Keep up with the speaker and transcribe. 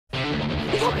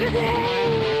Look at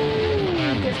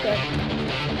this! Just go.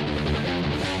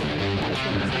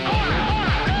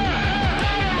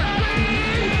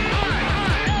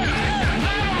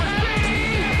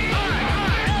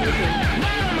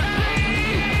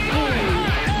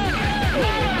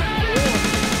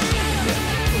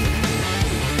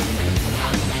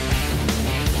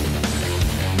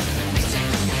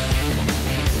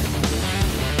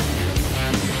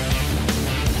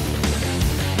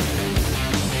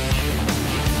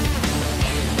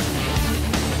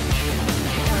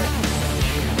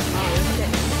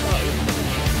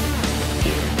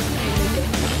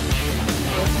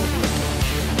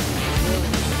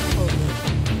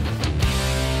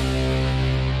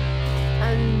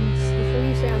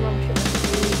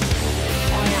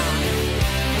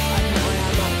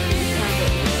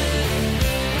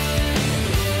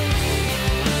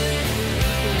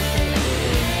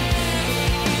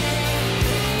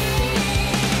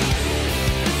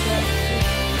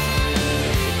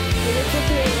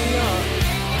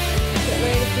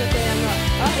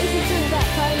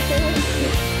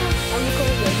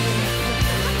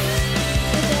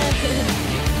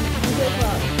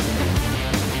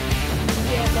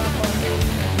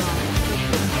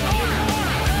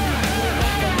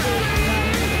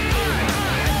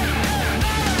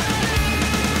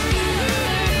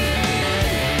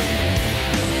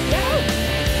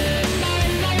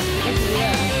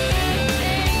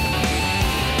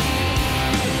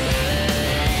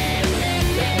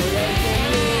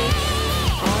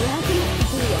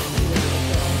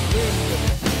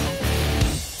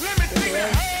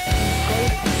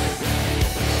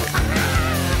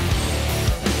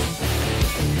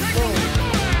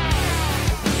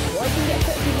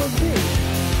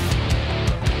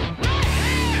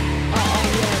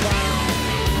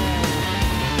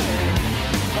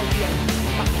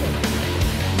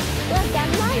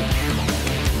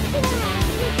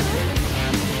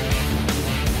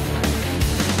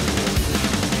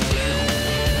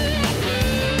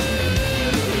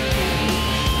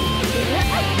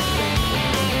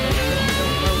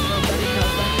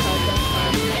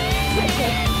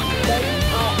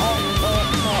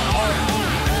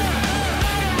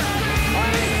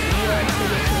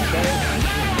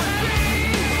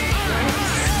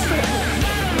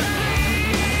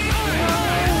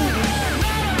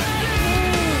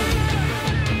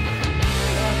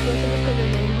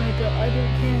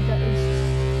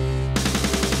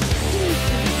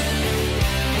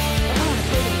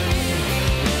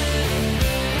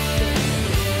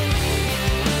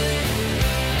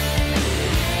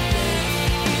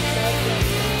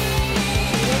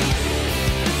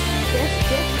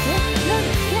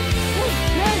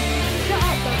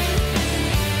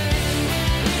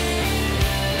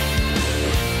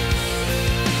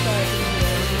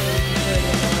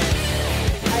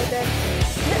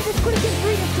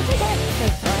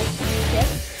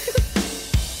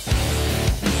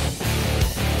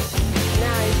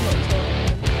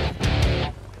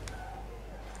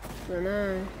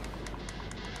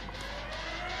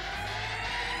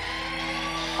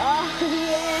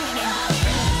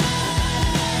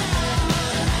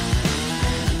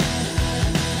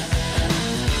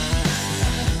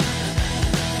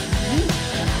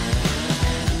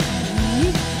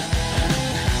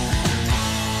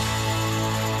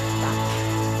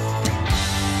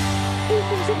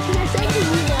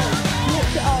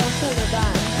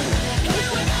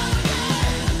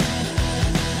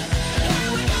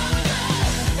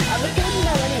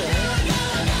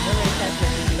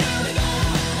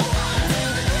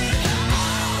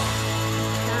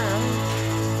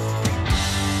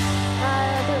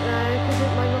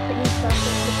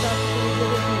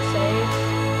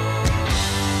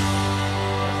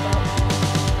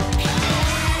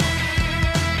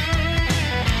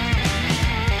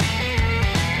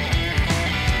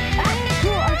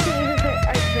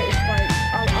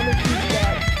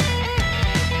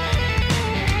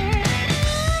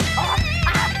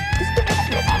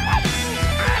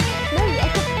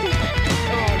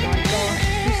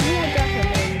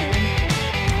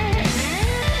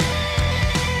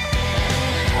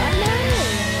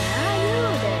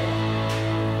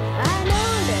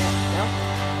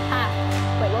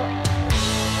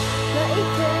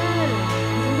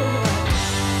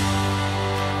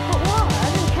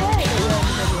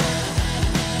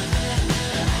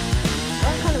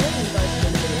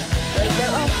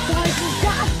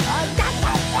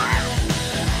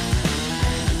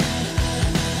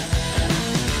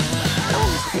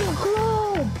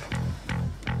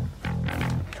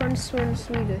 In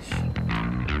Swedish.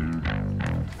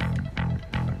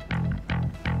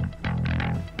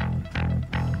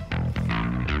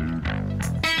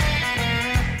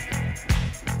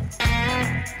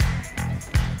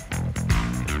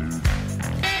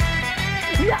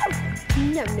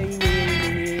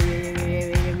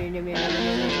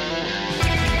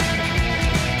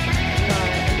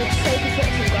 take a shot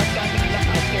from guys back in the back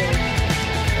out forward.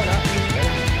 Got up.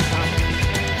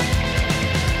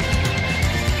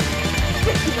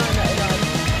 59.99. 59.99.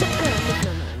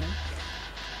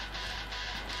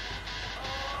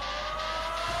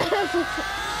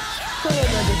 Full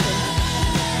on edition.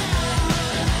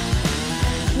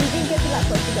 You didn't get to that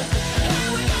point, you got to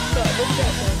but this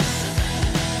one.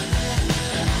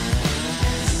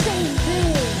 Same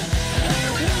thing.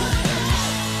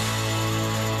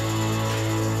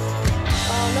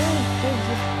 Oh no, gives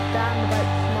a damn about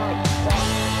smart stuff.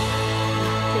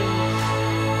 Things.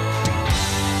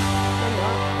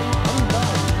 I'm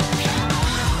done.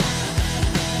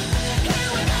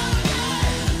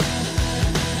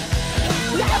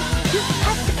 Yeah, you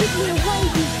have to give me away.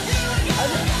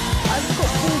 I've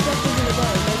got 4 jumps in a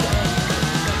row.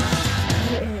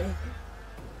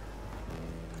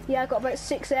 Yeah, I got about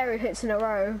 6 aerial hits in a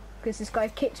row because this guy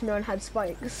kicked me and had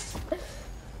spikes.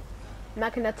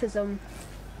 Magnetism.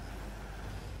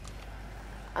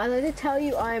 And I did tell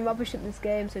you I am rubbish at this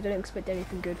game, so don't expect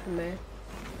anything good from me.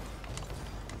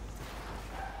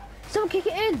 Someone kick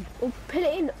it in! Or put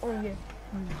it in! Oh yeah.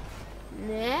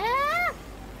 Yeah!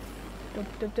 Don't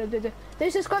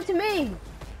subscribe to me!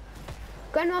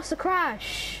 Grandmaster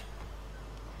Crash!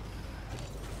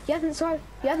 You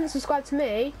haven't subscribed to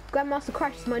me. Grandmaster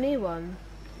Crash is my new one.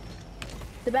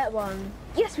 The bet one.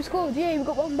 Yes, we scored! Yeah, we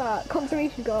got one back.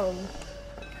 Consolation goal.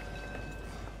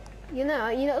 You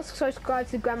know, subscribe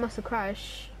to Grandmaster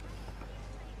Crash.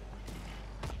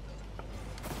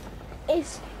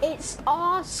 It's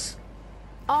arse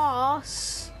IN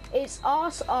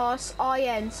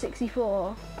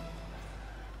 64.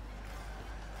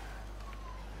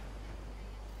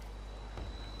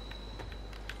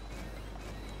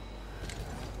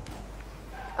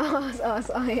 Arse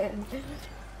IN.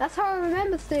 That's how I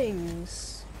remember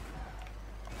things.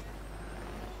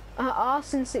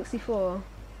 Arse in 64.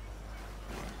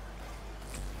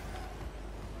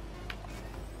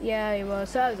 Yeah, he was.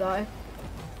 So was I.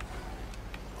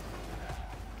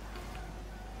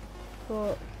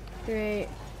 4, 3.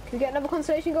 Can we get another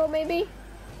consolation goal, maybe?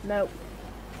 Nope.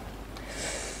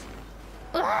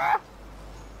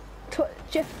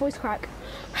 Jeff voice crack.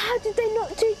 How did they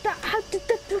not do that? How did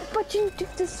they fucking do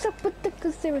this?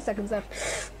 0 seconds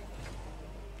left.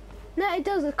 No, it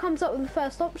does. It comes up with the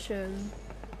first option.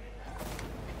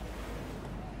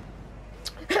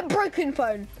 Broken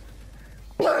phone.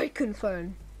 Broken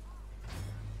phone.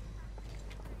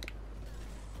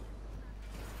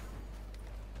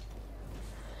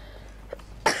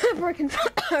 Broken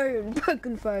phone.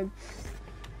 Broken phone.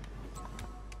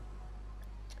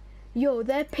 Yo,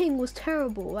 their ping was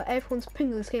terrible. Like, everyone's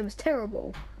ping in this game was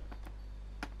terrible.